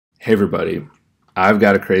Hey everybody, I've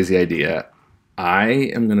got a crazy idea. I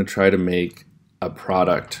am going to try to make a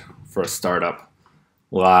product for a startup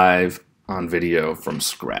live on video from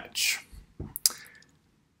scratch.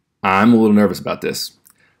 I'm a little nervous about this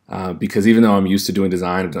because even though I'm used to doing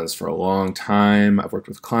design, I've done this for a long time, I've worked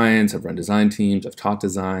with clients, I've run design teams, I've taught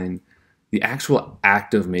design, the actual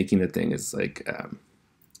act of making a thing is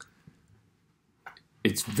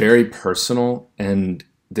it's very personal, and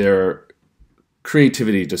their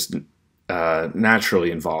creativity just naturally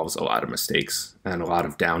involves a lot of mistakes and a lot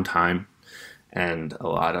of downtime and a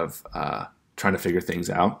lot of trying to figure things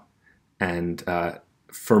out. And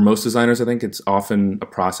for most designers, I think it's often a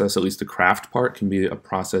process, at least the craft part can be a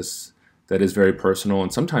process that is very personal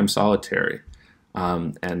and sometimes solitary.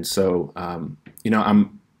 I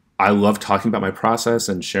love talking about my process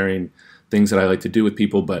and sharing things that I like to do with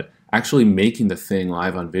people, but actually making the thing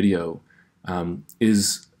live on video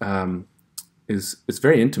is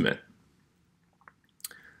very intimate.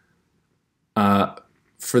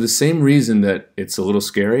 For the same reason that it's a little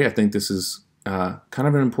scary, I think this is kind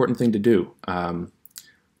of an important thing to do.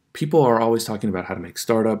 People are always talking about how to make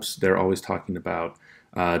startups. They're always talking about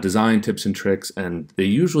design tips and tricks, and they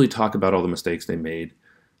usually talk about all the mistakes they made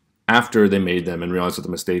after they made them and realized what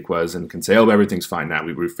the mistake was and can say, oh, everything's fine now,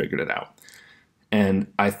 we figured it out.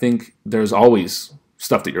 And I think there's always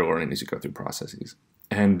stuff that you're learning as you go through processes.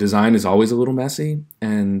 And design is always a little messy,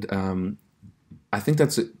 and I think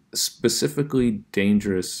that's specifically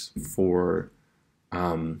dangerous for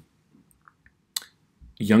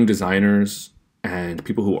young designers and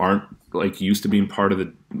people who aren't used to being part of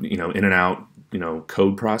the in and out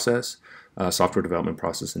code process, software development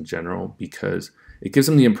process in general, because it gives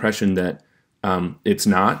them the impression that it's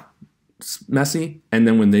not messy, and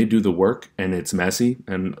then when they do the work and it's messy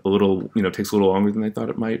and a little takes a little longer than they thought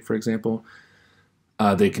it might, for example.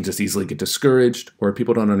 They can just easily get discouraged, or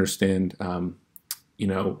people don't understand,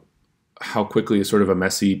 how quickly a sort of a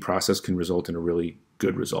messy process can result in a really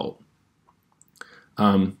good result.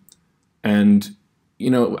 I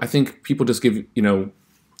think people just give,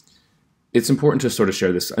 it's important to sort of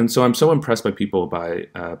share this. And so I'm so impressed by people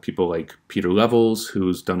like Peter Levels,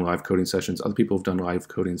 who's done live coding sessions. Other people have done live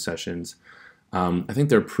coding sessions. I think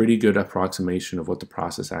they're a pretty good approximation of what the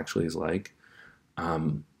process actually is like.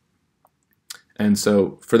 And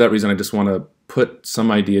so for that reason, I just want to put some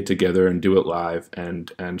idea together and do it live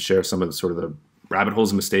and share some of the sort of the rabbit holes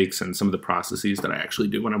and mistakes and some of the processes that I actually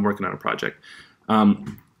do when I'm working on a project.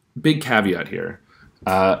 Big caveat here.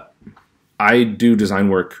 I do design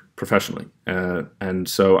work professionally. And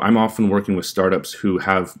so I'm often working with startups who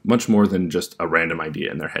have much more than just a random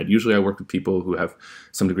idea in their head. Usually I work with people who have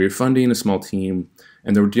some degree of funding, a small team,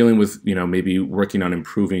 and they're dealing with, maybe working on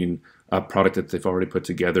improving a product that they've already put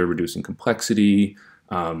together, reducing complexity,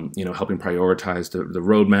 helping prioritize the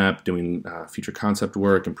roadmap, doing feature concept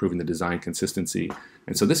work, improving the design consistency.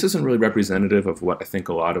 And so this isn't really representative of what I think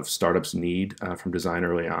a lot of startups need from design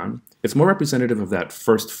early on. It's more representative of that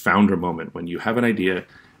first founder moment when you have an idea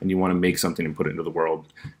and you want to make something and put it into the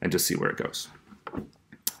world and just see where it goes.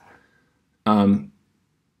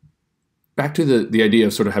 Back to the idea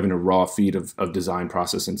of sort of having a raw feed of design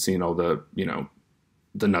process and seeing all the,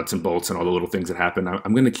 the nuts and bolts and all the little things that happen.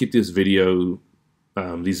 I'm going to keep this video,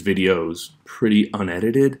 these videos pretty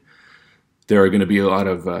unedited. There are going to be a lot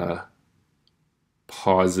of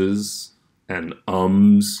pauses and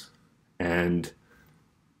ums and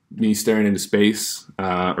me staring into space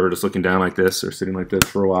or just looking down like this or sitting like this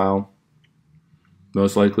for a while,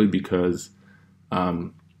 most likely because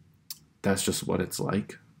that's just what it's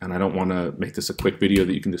like. And I don't want to make this a quick video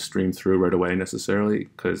that you can just stream through right away necessarily,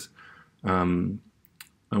 because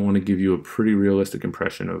I want to give you a pretty realistic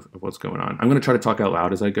impression of what's going on. I'm going to try to talk out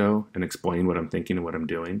loud as I go and explain what I'm thinking and what I'm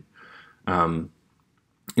doing.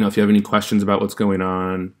 If you have any questions about what's going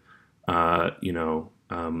on,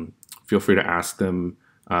 feel free to ask them.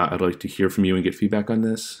 I'd like to hear from you and get feedback on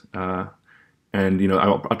this. I'll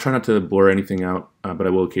try not to blur anything out, but I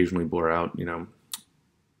will occasionally blur out,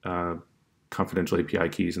 confidential API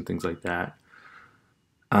keys and things like that.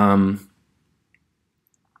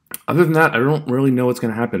 Other than that, I don't really know what's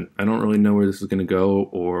going to happen. I don't really know where this is going to go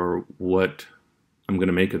or what I'm going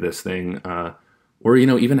to make of this thing, or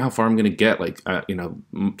even how far I'm going to get.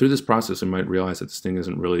 Through this process, I might realize that this thing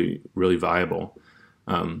isn't really viable.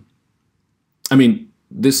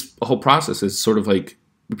 This whole process is sort of like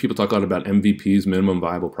people talk a lot about MVPs, minimum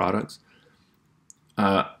viable products.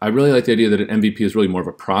 I really like the idea that an MVP is really more of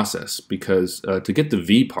a process, because to get the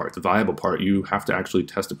V part, the viable part, you have to actually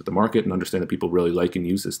test it with the market and understand that people really like and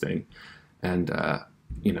use this thing. And I'm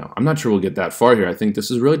not sure we'll get that far here. I think this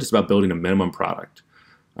is really just about building a minimum product.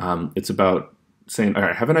 It's about saying, all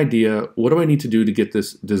right, I have an idea. What do I need to do to get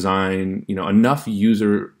this design, enough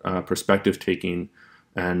user perspective taking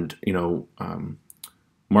and,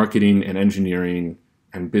 marketing and engineering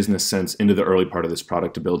and business sense into the early part of this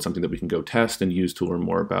product to build something that we can go test and use to learn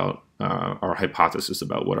more about our hypothesis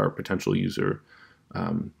about what our potential user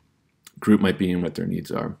group might be and what their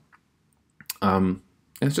needs are. And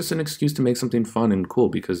it's just an excuse to make something fun and cool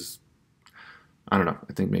because, I don't know,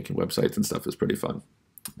 I think making websites and stuff is pretty fun.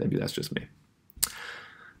 Maybe that's just me.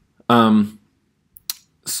 I've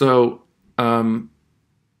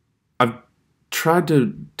tried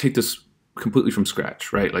to take this completely from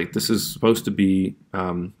scratch, right? Like this is supposed to be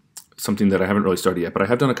something that I haven't really started yet, but I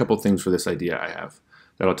have done a couple of things for this idea I have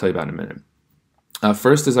that I'll tell you about in a minute.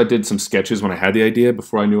 First is I did some sketches when I had the idea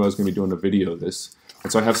before I knew I was going to be doing a video of this.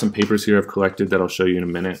 And so I have some papers here I've collected that I'll show you in a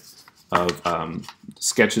minute of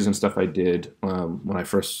sketches and stuff I did when I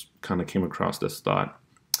first kind of came across this thought.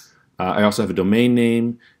 I also have a domain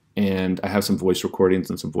name, and I have some voice recordings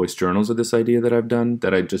and some voice journals of this idea that I've done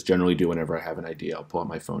that I just generally do whenever I have an idea. I'll pull out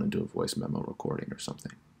my phone and do a voice memo recording or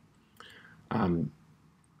something.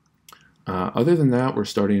 Other than that, we're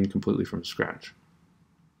starting completely from scratch.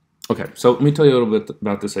 Okay, so let me tell you a little bit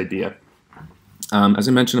about this idea. As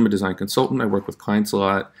I mentioned, I'm a design consultant. I work with clients a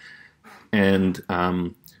lot, and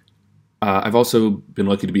I've also been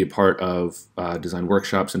lucky to be a part of design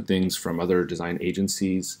workshops and things from other design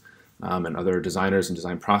agencies and other designers and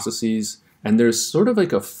design processes. And there's sort of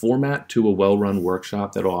like a format to a well-run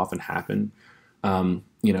workshop that'll often happen.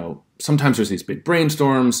 Sometimes there's these big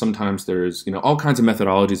brainstorms. Sometimes there's all kinds of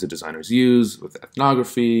methodologies that designers use with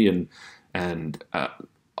ethnography and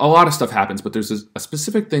a lot of stuff happens. But there's a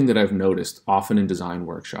specific thing that I've noticed often in design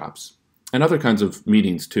workshops and other kinds of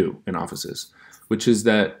meetings too in offices, which is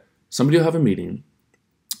that somebody will have a meeting.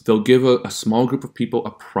 They'll give a small group of people a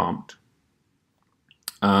prompt.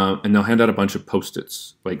 And they'll hand out a bunch of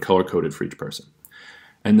Post-its, like color-coded for each person.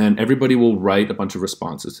 And then everybody will write a bunch of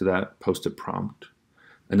responses to that Post-it prompt.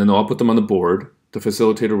 And then they'll all put them on the board. The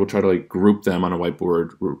facilitator will try to group them on a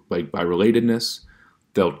whiteboard by relatedness.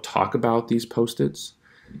 They'll talk about these Post-its.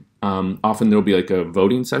 Often there'll be a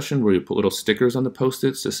voting session where you put little stickers on the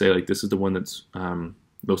Post-its to say this is the one that's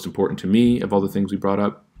most important to me of all the things we brought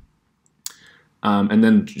up. And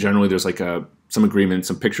then generally there's some agreement,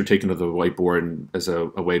 some picture taken of the whiteboard and as a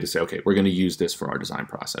way to say, okay, we're going to use this for our design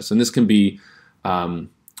process. And this can be a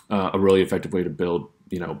really effective way to build,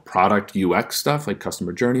 product UX stuff like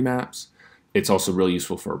customer journey maps. It's also really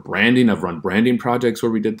useful for branding. I've run branding projects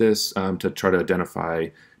where we did this to try to identify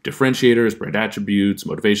differentiators, brand attributes,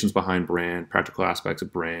 motivations behind brand, practical aspects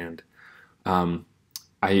of brand. One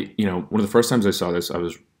of the first times I saw this, I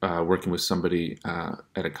was working with somebody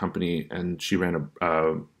at a company, and she ran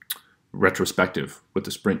a retrospective with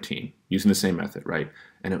the sprint team using the same method, right?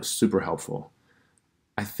 And it was super helpful.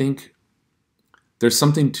 I think there's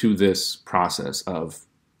something to this process of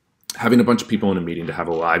having a bunch of people in a meeting to have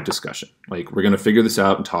a live discussion. We're going to figure this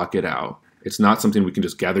out and talk it out. It's not something we can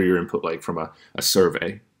just gather your input from a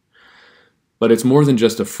survey. But it's more than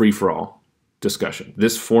just a free-for-all discussion.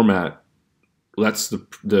 This format lets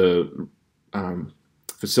the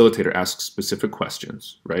facilitator asks specific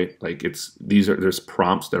questions, right? There's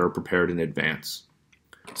prompts that are prepared in advance,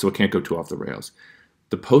 so it can't go too off the rails.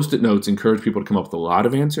 The Post-it notes encourage people to come up with a lot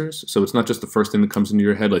of answers, so it's not just the first thing that comes into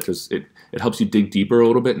your head. It helps you dig deeper a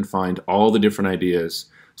little bit and find all the different ideas,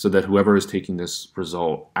 so that whoever is taking this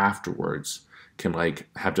result afterwards can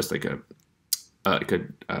have just a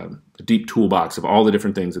deep toolbox of all the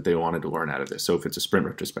different things that they wanted to learn out of this. So if it's a sprint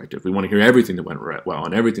retrospective, we want to hear everything that went well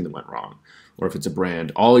and everything that went wrong. Or if it's a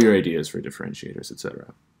brand, all your ideas for differentiators,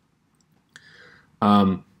 etc.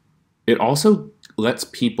 It also lets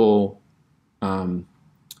people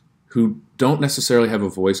who don't necessarily have a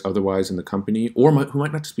voice otherwise in the company, or who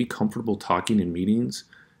might not just be comfortable talking in meetings,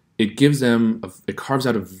 it carves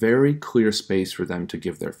out a very clear space for them to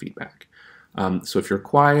give their feedback. So if you're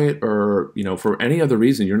quiet or, for any other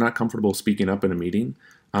reason, you're not comfortable speaking up in a meeting,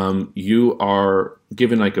 you are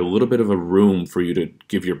given a little bit of a room for you to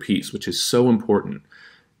give your piece, which is so important.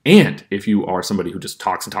 And if you are somebody who just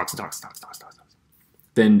talks and talks and talks and talks and talks,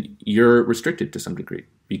 then you're restricted to some degree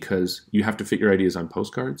because you have to fit your ideas on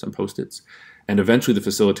postcards, on Post-its, and eventually the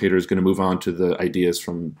facilitator is going to move on to the ideas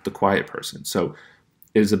from the quiet person. So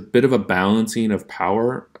it's a bit of a balancing of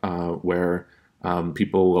power where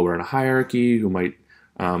people lower in a hierarchy who might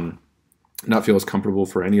not feel as comfortable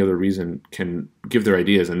for any other reason can give their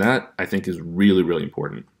ideas. And that, I think, is really, really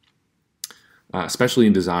important, especially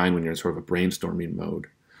in design when you're in sort of a brainstorming mode.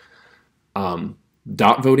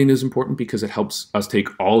 Dot voting is important because it helps us take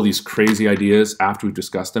all these crazy ideas after we've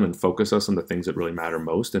discussed them and focus us on the things that really matter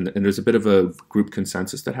most. And there's a bit of a group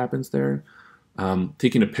consensus that happens there.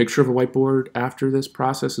 Taking a picture of a whiteboard after this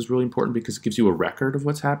process is really important because it gives you a record of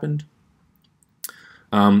what's happened.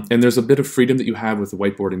 And there's a bit of freedom that you have with the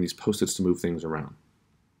whiteboard and these Post-its to move things around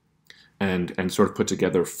and sort of put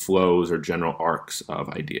together flows or general arcs of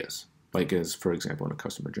ideas, like as, for example, in a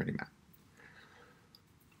customer journey map.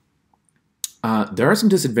 There are some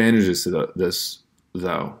disadvantages to this,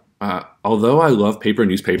 though. Although I love paper and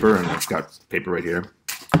newspaper, and I've got paper right here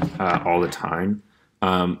all the time,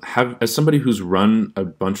 as somebody who's run a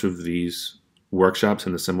bunch of these workshops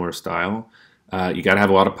in a similar style, you got to have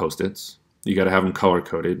a lot of Post-its. You got to have them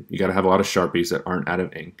color-coded. You got to have a lot of Sharpies that aren't out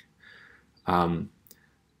of ink. And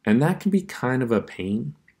that can be kind of a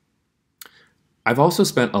pain. I've also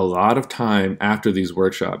spent a lot of time after these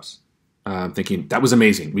workshops thinking, that was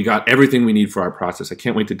amazing. We got everything we need for our process. I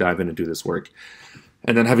can't wait to dive in and do this work.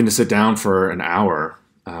 And then having to sit down for an hour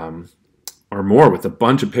or more with a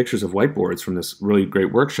bunch of pictures of whiteboards from this really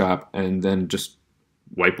great workshop, and then just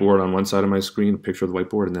whiteboard on one side of my screen, a picture of the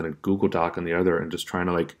whiteboard, and then a Google Doc on the other, and just trying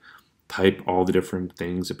to like type all the different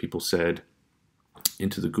things that people said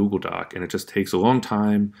into the Google Doc. And it just takes a long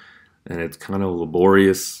time, and it's kind of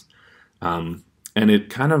laborious. And it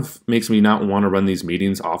kind of makes me not want to run these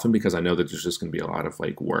meetings often because I know that there's just going to be a lot of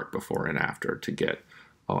like work before and after to get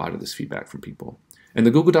a lot of this feedback from people. And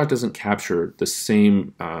the Google Doc doesn't capture the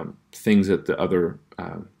same things that the other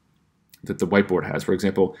that the whiteboard has. For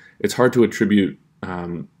example, it's hard to attribute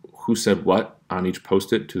who said what on each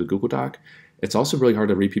Post-it to the Google Doc. It's also really hard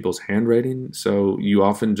to read people's handwriting, so you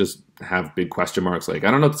often just have big question marks like,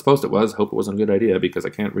 I don't know what this Post-it was, hope it wasn't a good idea because I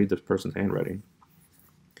can't read this person's handwriting.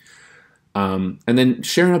 And then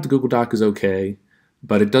sharing out the Google Doc is okay,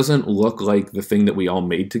 but it doesn't look like the thing that we all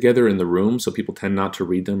made together in the room, so people tend not to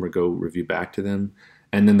read them or go review back to them.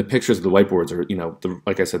 And then the pictures of the whiteboards are, you know,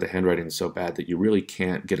 like I said, the handwriting is so bad that you really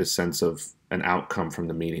can't get a sense of an outcome from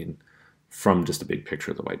the meeting from just a big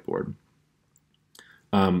picture of the whiteboard.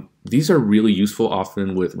 These are really useful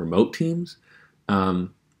often with remote teams, or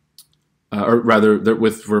rather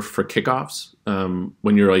for kickoffs,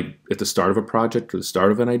 when you're like at the start of a project or the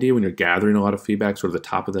start of an idea, when you're gathering a lot of feedback, sort of the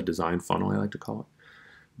top of the design funnel, I like to call it.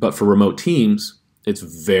 But for remote teams, it's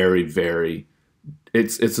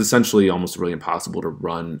it's essentially almost really impossible to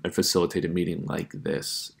run and facilitate a meeting like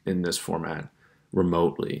this in this format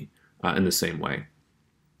remotely in the same way.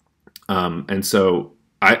 And so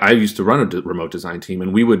I used to run a remote design team,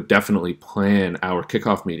 and we would definitely plan our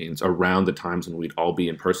kickoff meetings around the times when we'd all be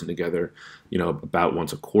in person together, you know, about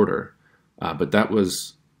once a quarter. But that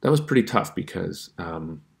was pretty tough because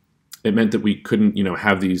it meant that we couldn't, you know,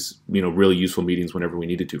 have these, you know, really useful meetings whenever we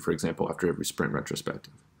needed to, for example, after every sprint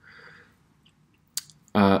retrospective.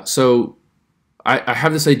 So I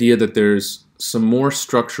have this idea that there's some more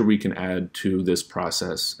structure we can add to this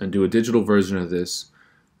process and do a digital version of this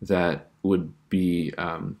that would be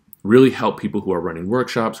really help people who are running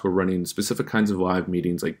workshops, who are running specific kinds of live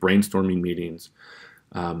meetings like brainstorming meetings.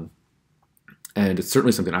 And it's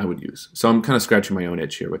certainly something I would use. So I'm kind of scratching my own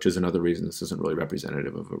itch here, which is another reason this isn't really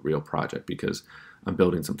representative of a real project, because I'm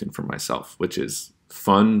building something for myself, which is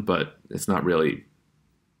fun, but it's not really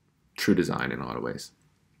true design in a lot of ways.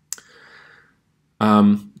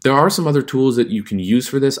 There are some other tools that you can use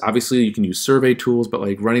for this. Obviously, you can use survey tools, but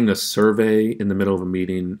like running a survey in the middle of a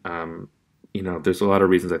meeting, you know, there's a lot of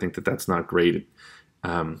reasons I think that that's not great.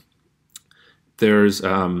 There's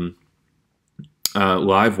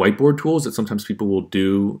live whiteboard tools that sometimes people will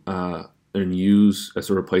do and use as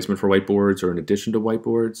a replacement for whiteboards or in addition to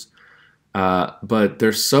whiteboards. But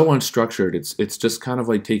they're so unstructured. It's just kind of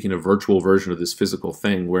like taking a virtual version of this physical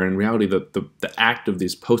thing, where in reality the act of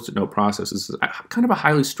this Post-it note process is kind of a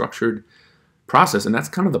highly structured process, and that's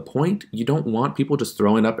kind of the point. You don't want people just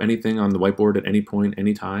throwing up anything on the whiteboard at any point,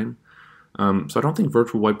 any time. So I don't think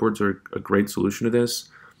virtual whiteboards are a great solution to this.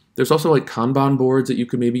 There's also like Kanban boards that you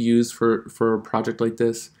could maybe use for a project like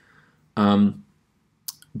this,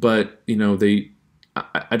 but you know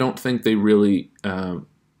I don't think they really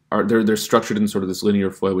they're structured in sort of this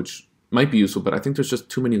linear flow, which might be useful, but I think there's just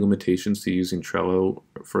too many limitations to using Trello,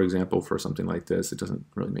 for example, for something like this. It doesn't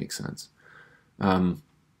really make sense. I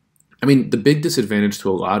mean, the big disadvantage to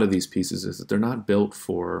a lot of these pieces is that they're not built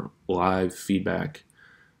for live feedback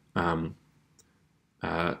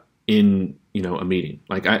in, you know, a meeting.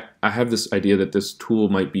 Like I have this idea that this tool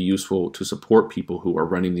might be useful to support people who are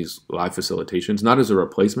running these live facilitations, not as a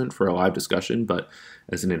replacement for a live discussion, but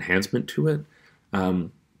as an enhancement to it.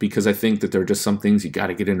 because I think that there are just some things you got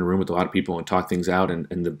to get in a room with a lot of people and talk things out, and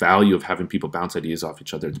the value of having people bounce ideas off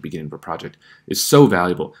each other at the beginning of a project is so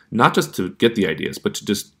valuable, not just to get the ideas, but to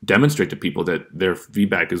just demonstrate to people that their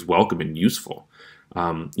feedback is welcome and useful.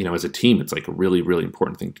 As a team, it's like a really, really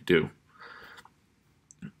important thing to do.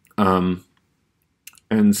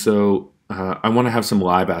 And so I want to have some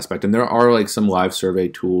live aspect, and there are like some live survey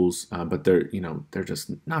tools, but they're just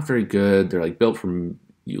not very good. They're like built from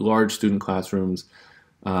large student classrooms.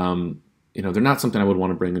 They're not something I would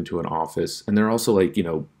want to bring into an office, and they're also like,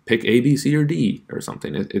 pick A, B, C, or D or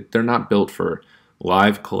something. They're not built for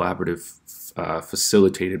live, collaborative,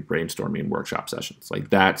 facilitated brainstorming workshop sessions.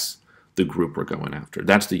 Like that's the group we're going after.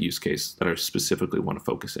 That's the use case that I specifically want to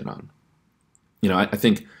focus in on. I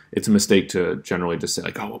think it's a mistake to generally just say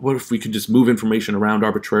like, oh, what if we could just move information around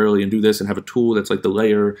arbitrarily and do this and have a tool that's like the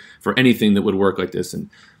layer for anything that would work like this. And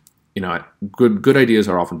good ideas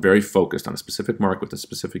are often very focused on a specific market with a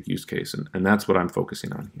specific use case, and that's what I'm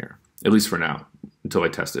focusing on here, at least for now, until I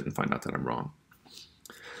test it and find out that I'm wrong.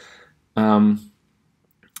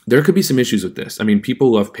 There could be some issues with this. I mean,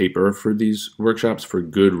 people love paper for these workshops for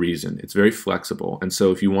good reason. It's very flexible, and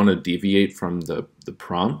so if you want to deviate from the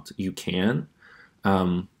prompt, you can.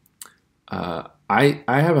 I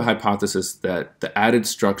have a hypothesis that the added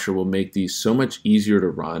structure will make these so much easier to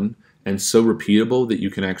run and so repeatable that you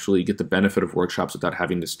can actually get the benefit of workshops without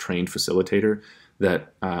having this trained facilitator,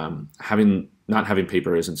 that not having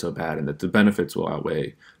paper isn't so bad, and that the benefits will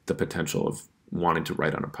outweigh the potential of wanting to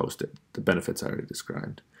write on a Post-it. The benefits I already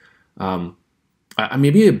described.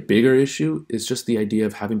 Maybe a bigger issue is just the idea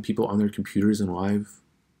of having people on their computers in live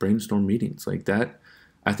brainstorm meetings like that.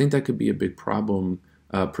 I think that could be a big problem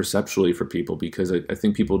perceptually for people, because I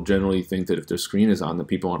think people generally think that if their screen is on, that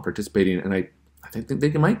people aren't participating, and I think they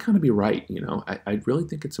might kind of be right. I really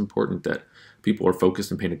think it's important that people are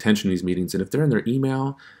focused and paying attention to these meetings, and if they're in their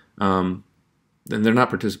email, then they're not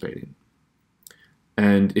participating.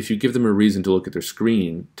 And if you give them a reason to look at their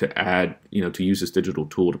screen to add, to use this digital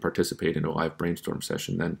tool to participate in a live brainstorm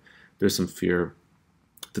session, then there's some fear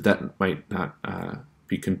that might not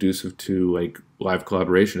be conducive to like live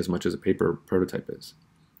collaboration as much as a paper prototype is.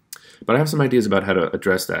 But I have some ideas about how to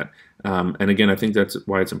address that. And again, I think that's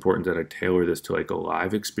why it's important that I tailor this to like a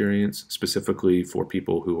live experience, specifically for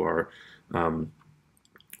people who are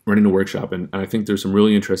running a workshop. And I think there's some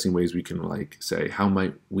really interesting ways we can like say, how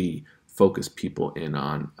might we focus people in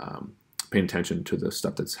on paying attention to the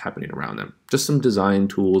stuff that's happening around them. Just some design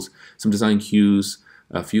tools, some design cues,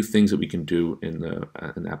 a few things that we can do in the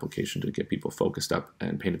application to get people focused up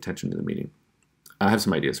and paying attention to the meeting. I have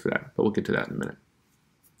some ideas for that, but we'll get to that in a minute.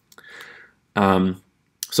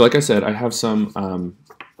 So like I said, I have some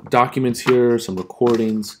documents here, some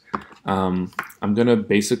recordings. I'm going to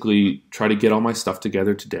basically try to get all my stuff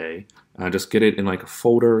together today, just get it in like a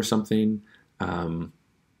folder or something. I'm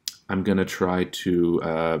going to try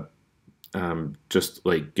to just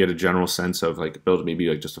like get a general sense of like build maybe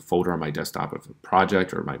like just a folder on my desktop of a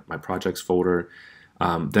project or my projects folder.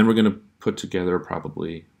 Then we're going to put together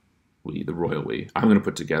probably the royal we. I'm going to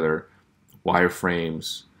put together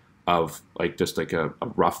wireframes of like just like a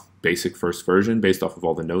rough basic first version based off of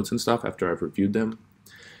all the notes and stuff after I've reviewed them.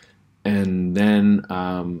 And then,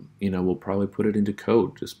 we'll probably put it into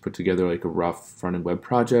code, just put together like a rough front-end web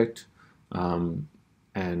project,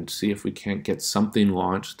 and see if we can't get something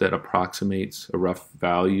launched that approximates a rough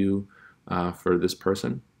value for this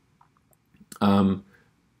person. I'm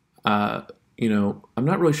not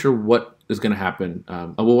really sure what is going to happen.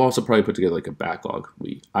 We'll also probably put together like a backlog.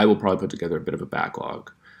 I will probably put together a bit of a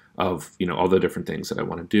backlog of all the different things that I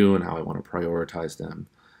want to do and how I want to prioritize them.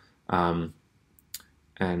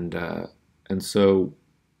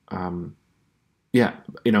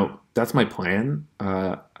 That's my plan.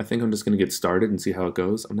 I think I'm just going to get started and see how it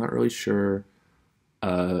goes. I'm not really sure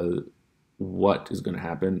what is going to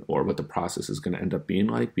happen or what the process is going to end up being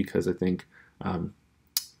like, because I think,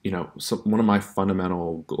 so one of my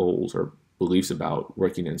fundamental goals or beliefs about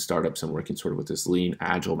working in startups and working sort of with this lean,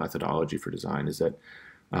 agile methodology for design is that,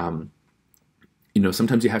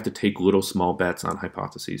 sometimes you have to take little small bets on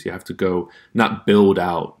hypotheses. You have to go not build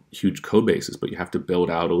out huge code bases, but you have to build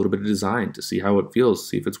out a little bit of design to see how it feels,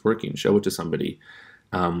 see if it's working, show it to somebody.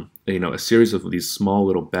 A series of these small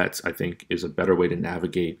little bets, I think, is a better way to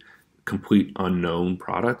navigate complete unknown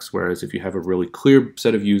products. Whereas if you have a really clear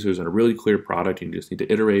set of users and a really clear product, and you just need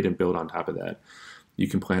to iterate and build on top of that, you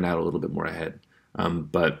can plan out a little bit more ahead.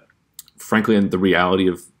 But frankly, and the reality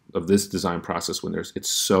of this design process, when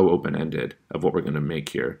it's so open-ended of what we're going to make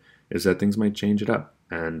here, is that things might change it up.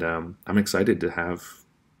 And I'm excited to have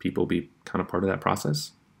people be kind of part of that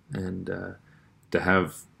process, and to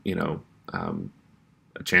have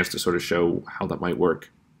a chance to sort of show how that might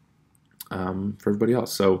work for everybody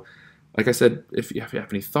else. So, like I said, if you have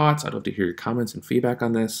any thoughts, I'd love to hear your comments and feedback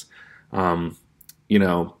on this. You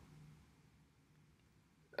know,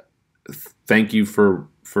 thank you for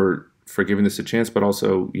giving this a chance, but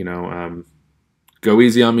also, you know, go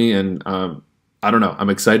easy on me. And I don't know, I'm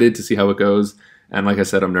excited to see how it goes. And like I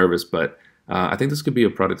said, I'm nervous, but I think this could be a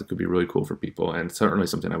product that could be really cool for people, and certainly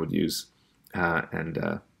something I would use.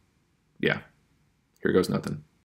 Yeah, here goes nothing.